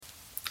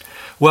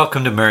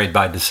Welcome to Married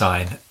by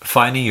Design,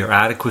 finding your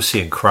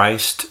adequacy in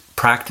Christ,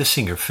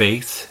 practicing your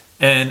faith,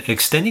 and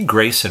extending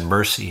grace and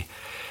mercy.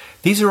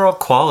 These are all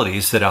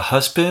qualities that a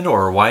husband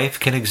or a wife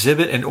can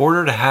exhibit in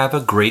order to have a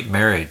great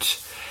marriage.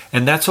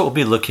 And that's what we'll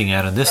be looking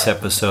at in this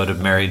episode of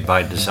Married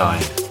by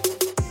Design.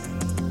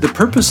 The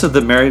purpose of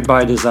the Married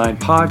by Design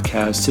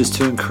podcast is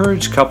to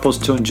encourage couples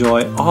to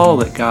enjoy all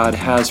that God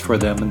has for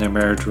them in their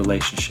marriage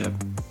relationship.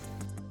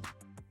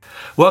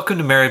 Welcome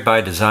to Married by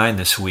Design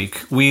this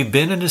week. We've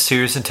been in a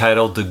series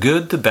entitled The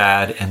Good, the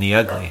Bad, and the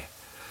Ugly.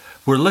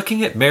 We're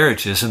looking at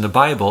marriages in the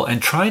Bible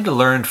and trying to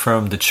learn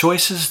from the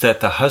choices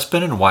that the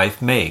husband and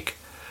wife make.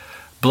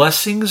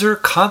 Blessings or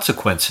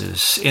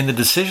consequences in the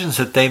decisions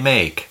that they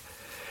make.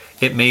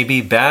 It may be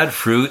bad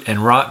fruit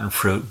and rotten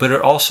fruit, but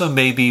it also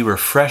may be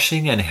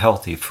refreshing and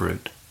healthy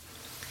fruit.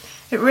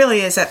 It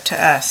really is up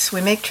to us.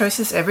 We make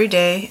choices every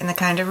day in the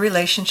kind of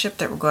relationship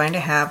that we're going to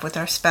have with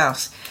our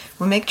spouse.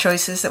 We make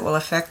choices that will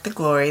affect the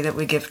glory that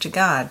we give to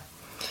God.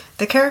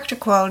 The character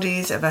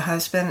qualities of a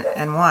husband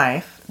and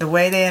wife, the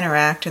way they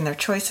interact and their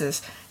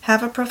choices,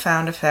 have a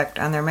profound effect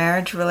on their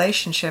marriage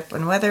relationship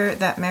and whether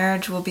that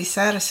marriage will be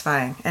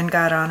satisfying and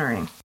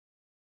God-honoring.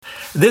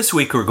 This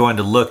week we're going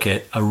to look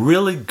at a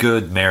really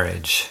good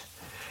marriage.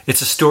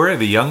 It's a story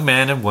of a young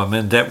man and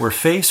woman that were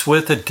faced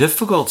with a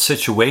difficult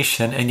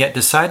situation and yet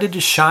decided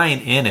to shine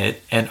in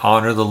it and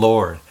honor the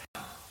Lord.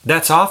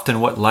 That's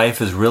often what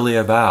life is really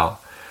about.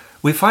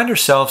 We find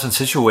ourselves in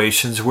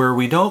situations where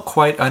we don't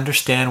quite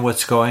understand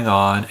what's going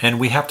on and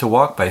we have to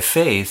walk by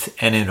faith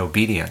and in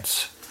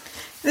obedience.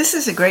 This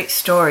is a great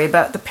story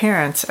about the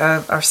parents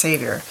of our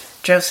Savior,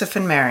 Joseph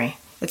and Mary.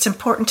 It's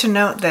important to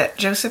note that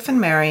Joseph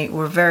and Mary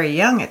were very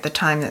young at the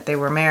time that they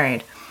were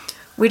married.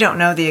 We don't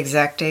know the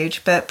exact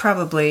age, but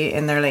probably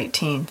in their late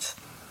teens.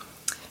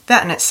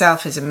 That in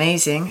itself is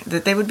amazing,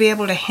 that they would be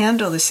able to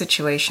handle the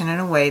situation in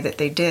a way that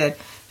they did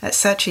at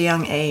such a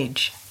young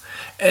age.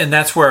 And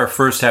that's where our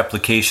first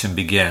application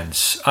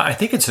begins. I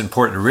think it's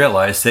important to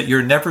realize that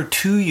you're never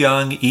too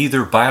young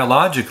either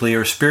biologically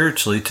or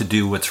spiritually to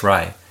do what's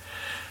right.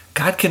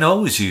 God can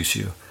always use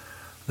you.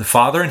 The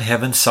Father in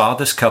heaven saw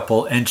this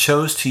couple and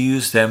chose to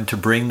use them to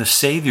bring the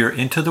Savior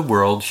into the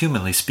world,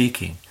 humanly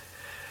speaking.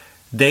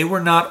 They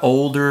were not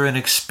older in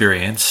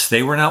experience,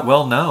 they were not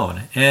well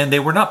known, and they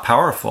were not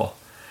powerful.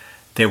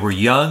 They were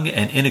young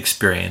and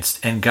inexperienced,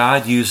 and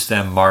God used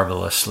them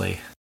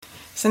marvelously.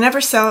 So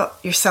never sell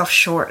yourself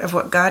short of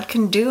what God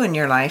can do in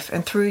your life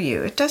and through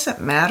you. It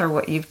doesn't matter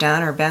what you've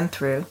done or been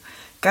through.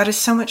 God is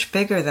so much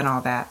bigger than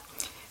all that.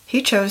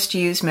 He chose to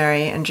use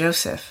Mary and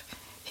Joseph.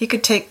 He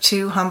could take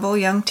two humble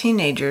young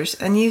teenagers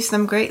and use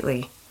them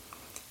greatly.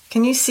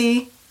 Can you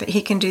see that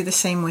He can do the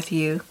same with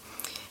you?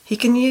 He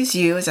can use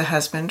you as a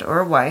husband or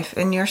a wife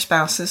in your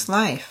spouse's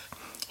life.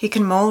 He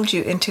can mold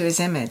you into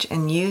His image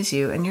and use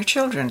you in your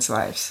children's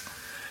lives.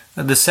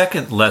 The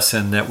second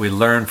lesson that we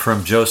learn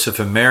from Joseph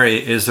and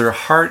Mary is their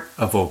heart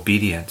of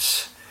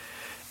obedience.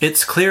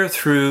 It's clear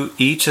through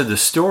each of the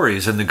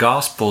stories in the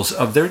Gospels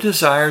of their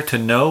desire to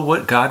know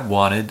what God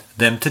wanted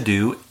them to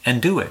do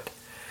and do it,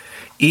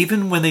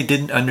 even when they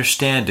didn't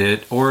understand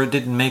it or it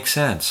didn't make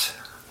sense.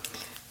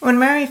 When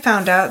Mary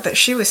found out that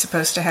she was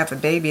supposed to have a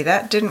baby,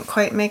 that didn't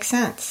quite make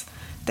sense.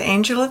 The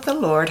angel of the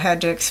Lord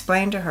had to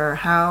explain to her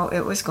how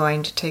it was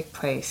going to take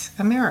place,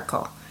 a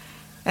miracle.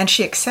 And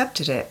she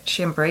accepted it.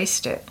 She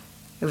embraced it.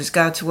 It was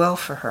God's will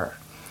for her,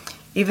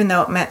 even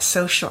though it meant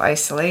social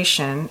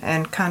isolation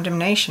and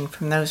condemnation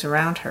from those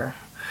around her.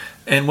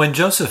 And when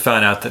Joseph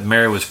found out that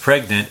Mary was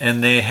pregnant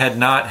and they had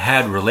not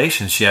had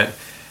relations yet,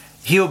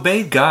 he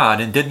obeyed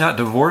God and did not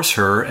divorce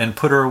her and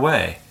put her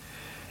away.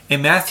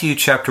 In Matthew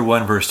chapter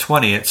 1, verse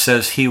 20, it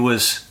says he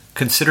was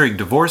considering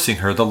divorcing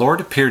her. The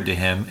Lord appeared to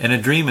him in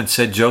a dream and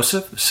said,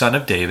 "Joseph, son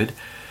of David,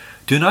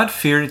 do not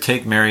fear to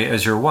take Mary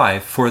as your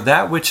wife, for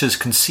that which is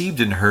conceived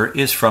in her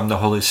is from the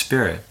Holy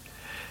Spirit."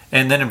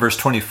 And then in verse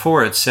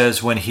 24, it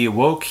says, when he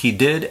awoke, he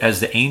did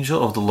as the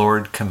angel of the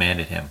Lord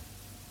commanded him.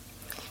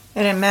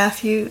 And in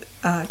Matthew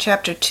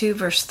chapter 2,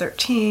 verse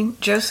 13,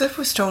 Joseph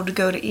was told to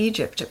go to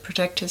Egypt to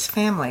protect his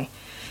family.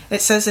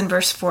 It says in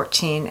verse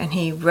 14, and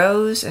he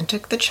rose and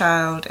took the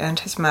child and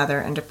his mother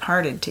and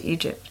departed to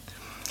Egypt.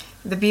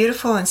 The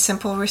beautiful and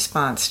simple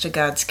response to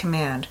God's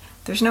command.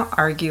 There's no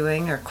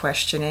arguing or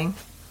questioning.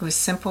 It was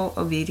simple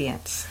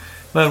obedience.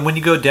 Well, when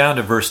you go down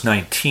to verse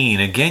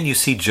 19, again you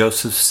see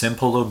Joseph's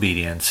simple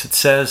obedience. It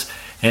says,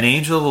 an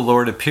angel of the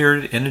Lord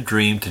appeared in a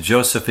dream to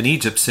Joseph in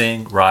Egypt,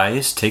 saying,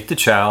 "Rise, take the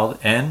child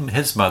and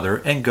his mother,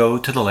 and go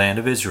to the land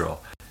of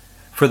Israel.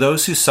 For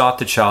those who sought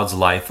the child's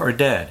life are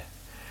dead."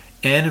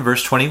 And in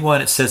verse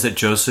 21, it says that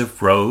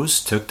Joseph rose,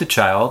 took the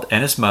child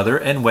and his mother,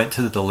 and went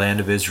to the land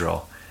of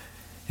Israel.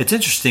 It's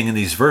interesting in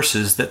these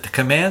verses that the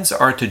commands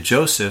are to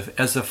Joseph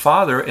as the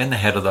father and the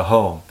head of the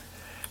home.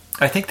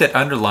 I think that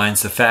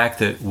underlines the fact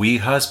that we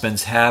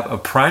husbands have a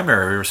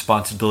primary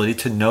responsibility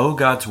to know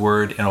God's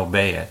word and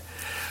obey it.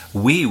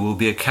 We will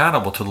be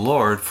accountable to the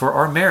Lord for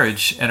our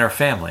marriage and our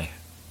family.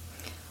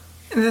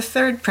 And the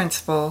third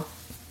principle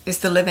is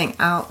the living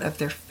out of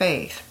their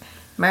faith.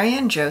 Mary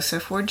and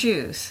Joseph were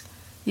Jews.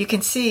 You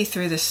can see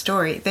through this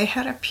story they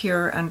had a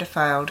pure,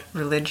 undefiled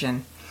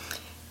religion.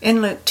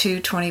 In Luke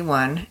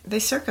 2:21, they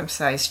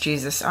circumcised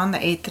Jesus on the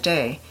 8th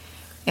day.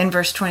 In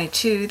verse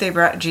 22, they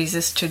brought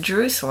Jesus to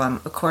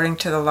Jerusalem according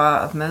to the law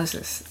of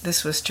Moses.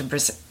 This was to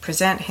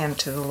present him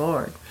to the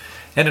Lord.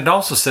 And it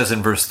also says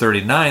in verse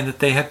 39 that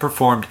they had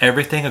performed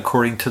everything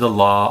according to the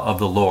law of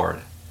the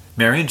Lord.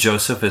 Mary and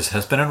Joseph, as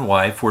husband and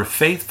wife, were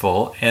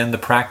faithful in the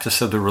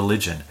practice of the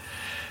religion.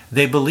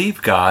 They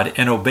believed God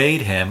and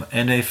obeyed him,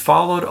 and they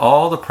followed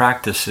all the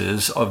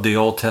practices of the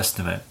Old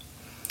Testament.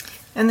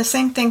 And the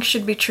same thing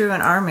should be true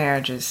in our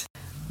marriages.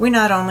 We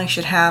not only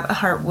should have a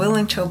heart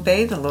willing to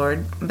obey the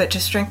Lord, but to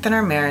strengthen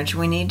our marriage,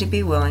 we need to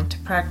be willing to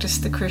practice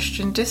the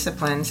Christian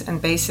disciplines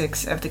and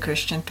basics of the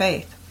Christian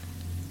faith.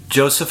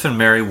 Joseph and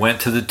Mary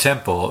went to the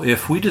temple.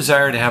 If we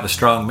desire to have a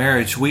strong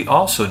marriage, we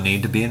also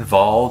need to be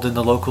involved in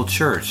the local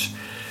church.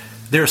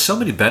 There are so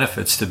many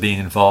benefits to being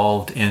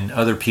involved in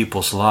other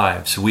people's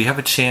lives. We have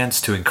a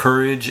chance to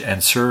encourage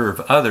and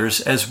serve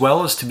others as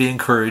well as to be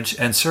encouraged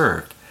and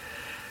served.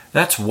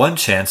 That's one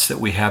chance that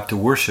we have to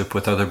worship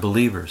with other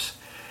believers.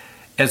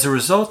 As a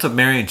result of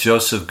Mary and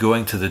Joseph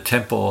going to the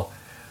temple,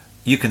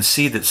 you can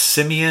see that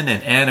Simeon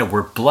and Anna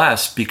were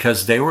blessed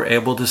because they were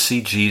able to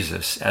see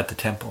Jesus at the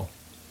temple.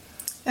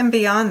 And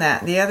beyond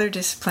that, the other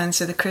disciplines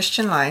of the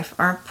Christian life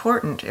are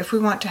important if we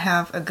want to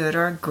have a good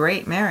or a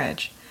great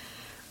marriage.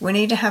 We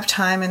need to have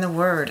time in the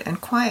Word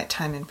and quiet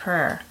time in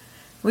prayer.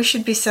 We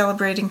should be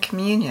celebrating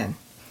communion.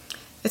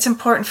 It's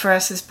important for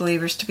us as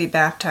believers to be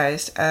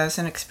baptized as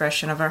an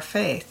expression of our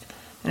faith,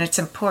 and it's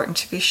important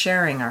to be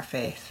sharing our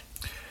faith.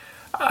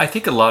 I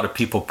think a lot of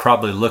people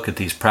probably look at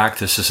these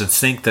practices and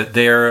think that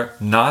they're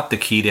not the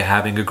key to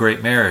having a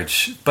great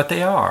marriage, but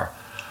they are.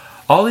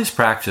 All these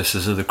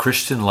practices of the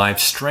Christian life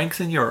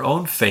strengthen your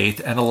own faith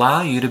and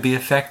allow you to be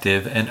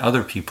effective in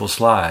other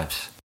people's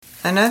lives.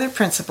 Another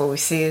principle we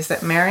see is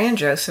that Mary and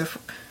Joseph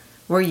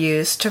were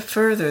used to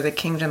further the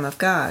kingdom of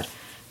God.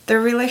 Their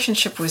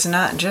relationship was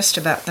not just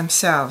about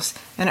themselves,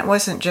 and it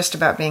wasn't just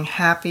about being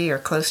happy or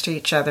close to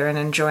each other and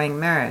enjoying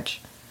marriage.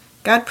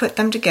 God put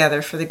them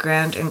together for the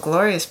grand and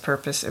glorious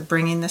purpose of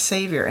bringing the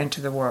Savior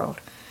into the world.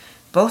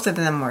 Both of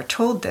them were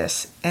told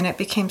this, and it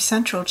became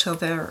central to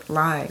their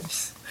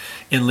lives.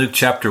 In Luke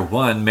chapter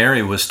 1,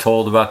 Mary was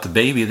told about the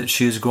baby that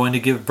she was going to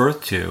give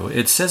birth to.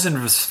 It says in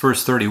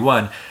verse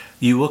 31,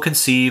 "You will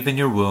conceive in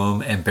your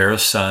womb and bear a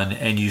son,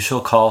 and you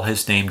shall call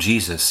his name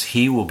Jesus.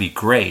 He will be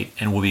great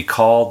and will be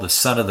called the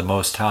Son of the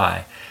Most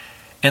High.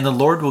 And the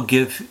Lord will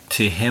give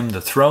to him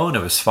the throne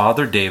of his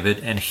father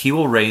David, and he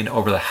will reign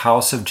over the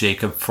house of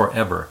Jacob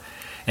forever.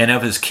 And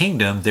of his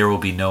kingdom there will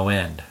be no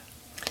end."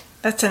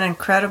 That's an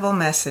incredible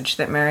message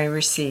that Mary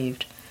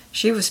received.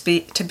 She was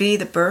to be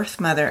the birth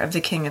mother of the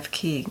King of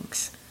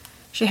Kings.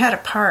 She had a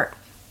part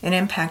in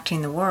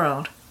impacting the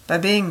world by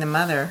being the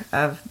mother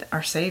of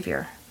our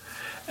Savior.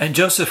 And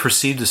Joseph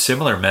received a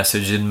similar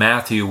message in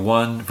Matthew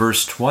 1,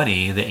 verse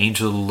 20. The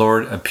angel of the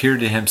Lord appeared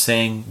to him,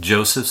 saying,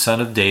 "Joseph, son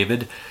of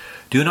David,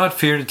 do not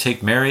fear to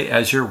take Mary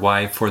as your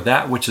wife, for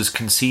that which is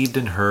conceived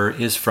in her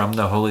is from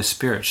the Holy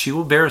Spirit. She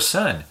will bear a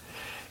son,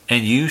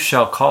 and you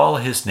shall call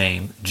his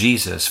name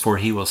Jesus, for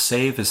he will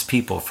save his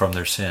people from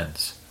their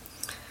sins."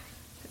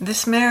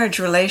 This marriage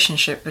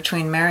relationship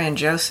between Mary and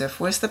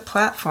Joseph was the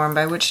platform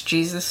by which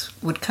Jesus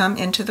would come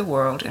into the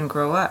world and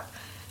grow up.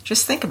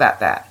 Just think about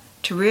that,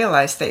 to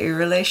realize that your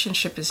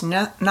relationship is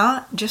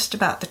not just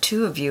about the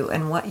two of you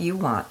and what you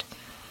want.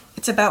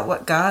 It's about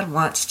what God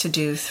wants to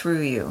do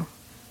through you.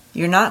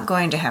 You're not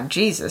going to have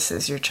Jesus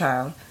as your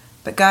child,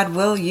 but God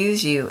will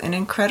use you in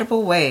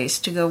incredible ways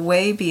to go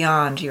way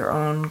beyond your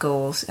own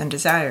goals and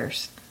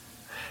desires.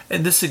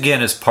 And this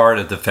again is part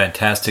of the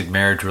fantastic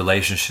marriage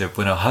relationship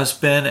when a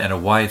husband and a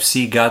wife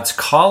see God's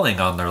calling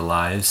on their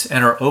lives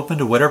and are open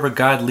to whatever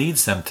God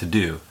leads them to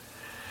do.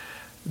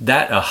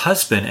 That a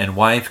husband and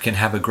wife can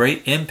have a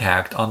great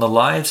impact on the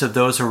lives of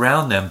those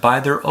around them by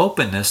their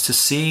openness to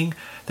seeing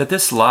that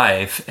this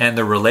life and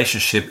their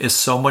relationship is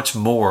so much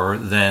more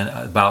than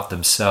about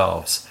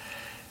themselves.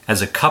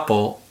 As a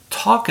couple,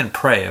 talk and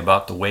pray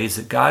about the ways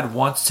that God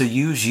wants to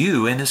use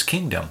you in His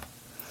kingdom.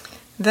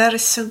 That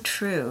is so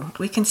true.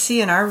 We can see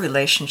in our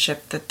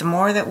relationship that the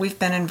more that we've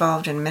been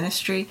involved in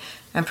ministry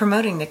and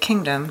promoting the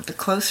kingdom, the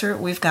closer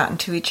we've gotten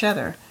to each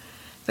other.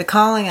 The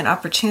calling and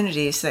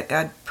opportunities that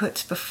God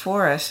puts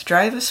before us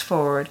drive us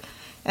forward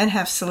and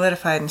have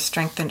solidified and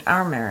strengthened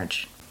our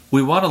marriage.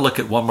 We want to look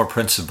at one more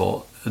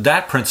principle.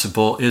 That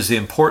principle is the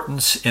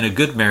importance in a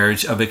good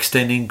marriage of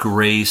extending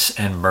grace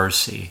and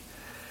mercy.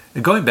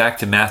 Going back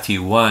to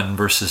Matthew 1,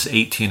 verses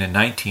 18 and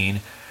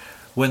 19,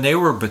 when they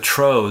were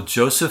betrothed,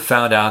 Joseph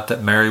found out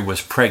that Mary was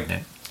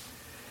pregnant.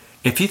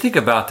 If you think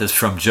about this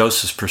from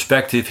Joseph's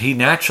perspective, he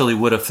naturally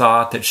would have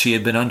thought that she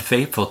had been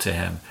unfaithful to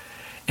him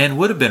and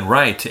would have been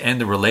right to end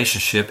the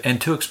relationship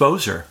and to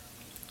expose her.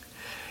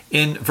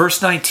 In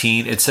verse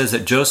 19, it says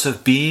that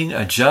Joseph, being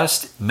a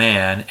just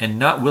man and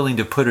not willing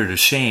to put her to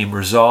shame,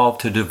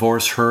 resolved to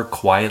divorce her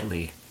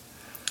quietly.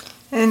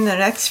 In the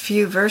next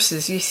few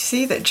verses, you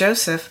see that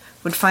Joseph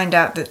would find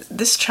out that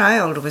this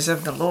child was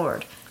of the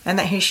Lord, and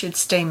that he should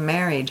stay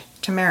married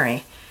to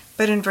Mary.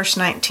 But in verse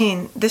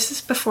 19, this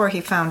is before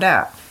he found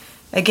out.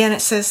 Again,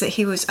 it says that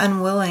he was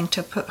unwilling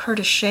to put her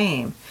to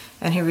shame,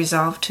 and he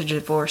resolved to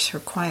divorce her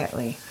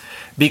quietly.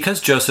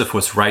 Because Joseph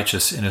was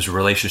righteous in his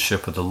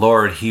relationship with the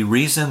Lord, he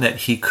reasoned that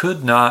he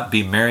could not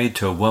be married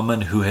to a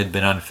woman who had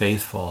been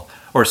unfaithful,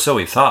 or so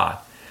he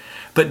thought.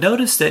 But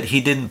notice that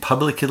he didn't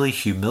publicly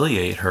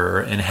humiliate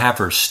her and have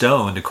her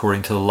stoned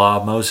according to the law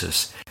of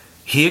Moses.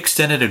 He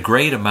extended a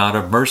great amount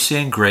of mercy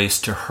and grace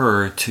to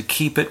her to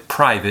keep it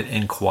private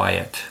and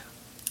quiet.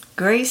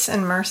 Grace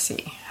and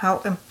mercy, how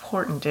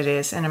important it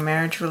is in a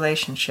marriage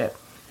relationship.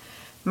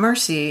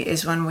 Mercy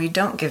is when we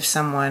don't give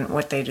someone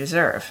what they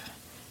deserve.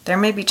 There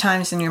may be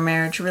times in your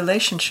marriage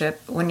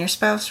relationship when your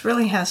spouse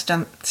really has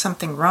done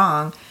something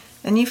wrong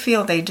and you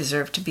feel they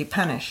deserve to be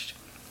punished.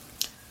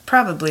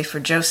 Probably for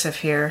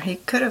Joseph here, he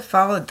could have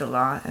followed the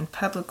law and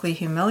publicly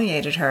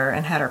humiliated her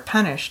and had her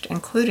punished,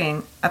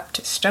 including up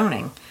to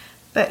stoning,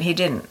 but he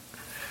didn't.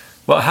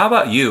 Well, how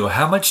about you?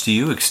 How much do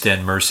you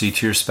extend mercy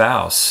to your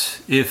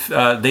spouse? If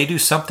they do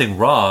something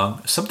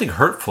wrong, something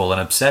hurtful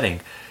and upsetting,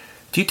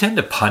 do you tend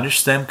to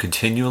punish them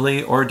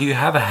continually, or do you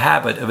have a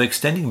habit of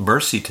extending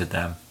mercy to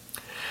them?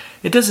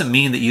 It doesn't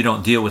mean that you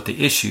don't deal with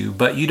the issue,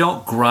 but you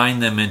don't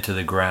grind them into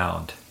the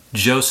ground.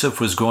 Joseph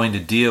was going to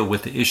deal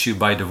with the issue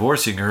by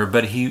divorcing her,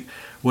 but he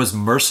was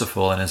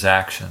merciful in his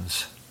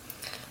actions.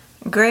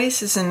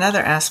 Grace is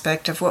another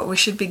aspect of what we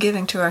should be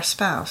giving to our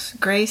spouse.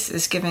 Grace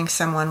is giving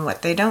someone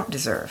what they don't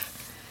deserve.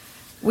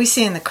 We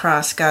see in the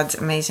cross God's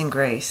amazing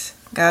grace,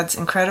 God's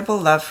incredible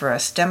love for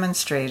us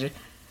demonstrated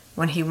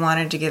when he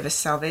wanted to give us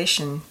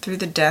salvation through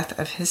the death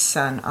of his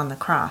Son on the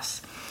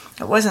cross.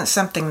 It wasn't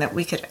something that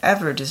we could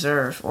ever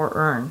deserve or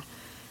earn.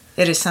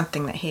 It is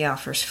something that he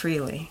offers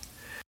freely.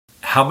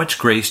 How much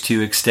grace do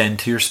you extend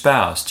to your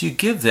spouse? Do you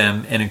give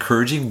them an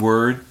encouraging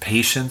word,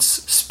 patience,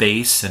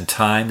 space, and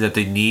time that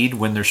they need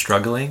when they're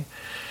struggling?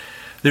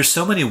 There's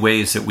so many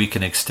ways that we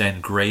can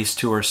extend grace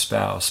to our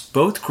spouse.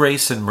 Both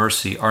grace and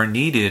mercy are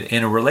needed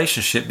in a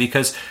relationship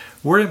because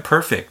we're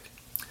imperfect.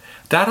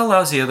 That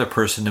allows the other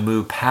person to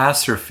move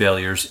past their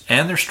failures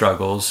and their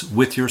struggles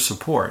with your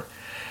support.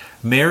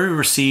 Mary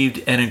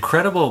received an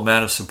incredible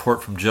amount of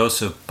support from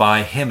Joseph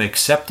by him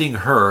accepting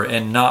her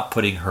and not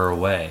putting her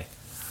away.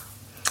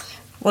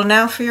 Well,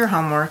 now for your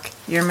homework.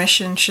 Your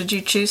mission, should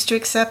you choose to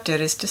accept it,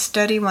 is to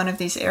study one of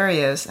these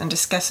areas and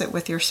discuss it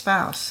with your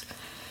spouse.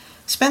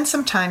 Spend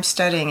some time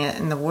studying it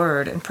in the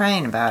Word and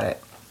praying about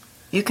it.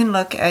 You can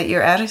look at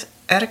your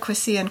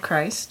adequacy in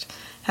Christ,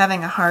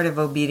 having a heart of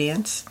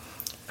obedience,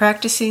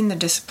 practicing the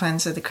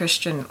disciplines of the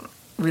Christian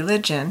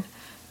religion,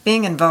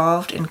 being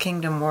involved in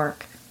kingdom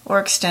work, or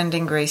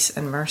extending grace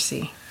and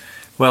mercy.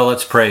 Well,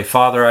 let's pray.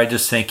 Father, I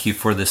just thank you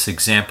for this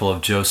example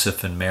of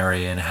Joseph and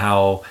Mary and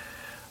how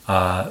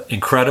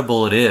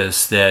incredible it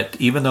is that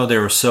even though they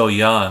were so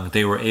young,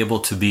 they were able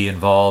to be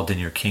involved in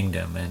your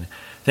kingdom. And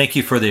thank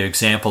you for the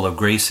example of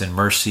grace and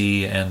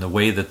mercy and the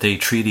way that they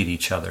treated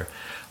each other.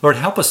 Lord,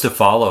 help us to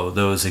follow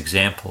those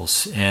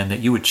examples and that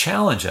you would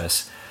challenge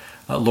us,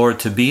 Lord,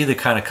 to be the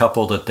kind of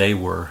couple that they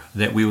were,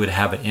 that we would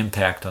have an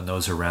impact on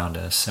those around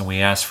us. And we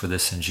ask for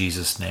this in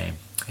Jesus' name.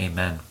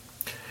 Amen.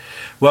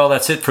 Well,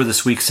 that's it for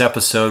this week's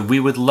episode.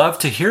 We would love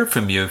to hear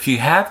from you. If you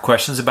have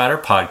questions about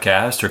our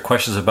podcast or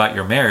questions about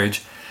your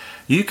marriage,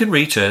 you can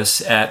reach us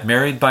at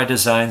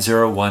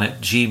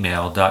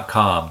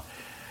marriedbydesign01@gmail.com.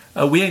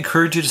 We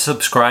encourage you to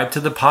subscribe to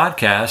the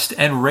podcast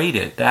and rate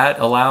it. That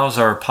allows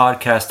our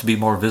podcast to be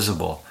more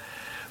visible.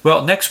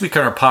 Well, next week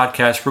on our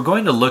podcast, we're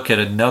going to look at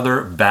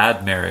another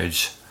bad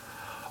marriage.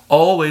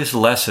 Always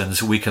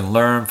lessons we can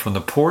learn from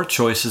the poor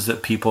choices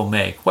that people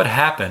make. What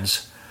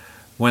happens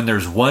when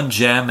there's one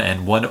gem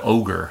and one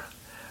ogre?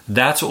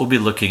 That's what we'll be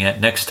looking at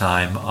next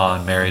time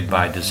on Married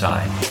by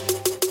Design.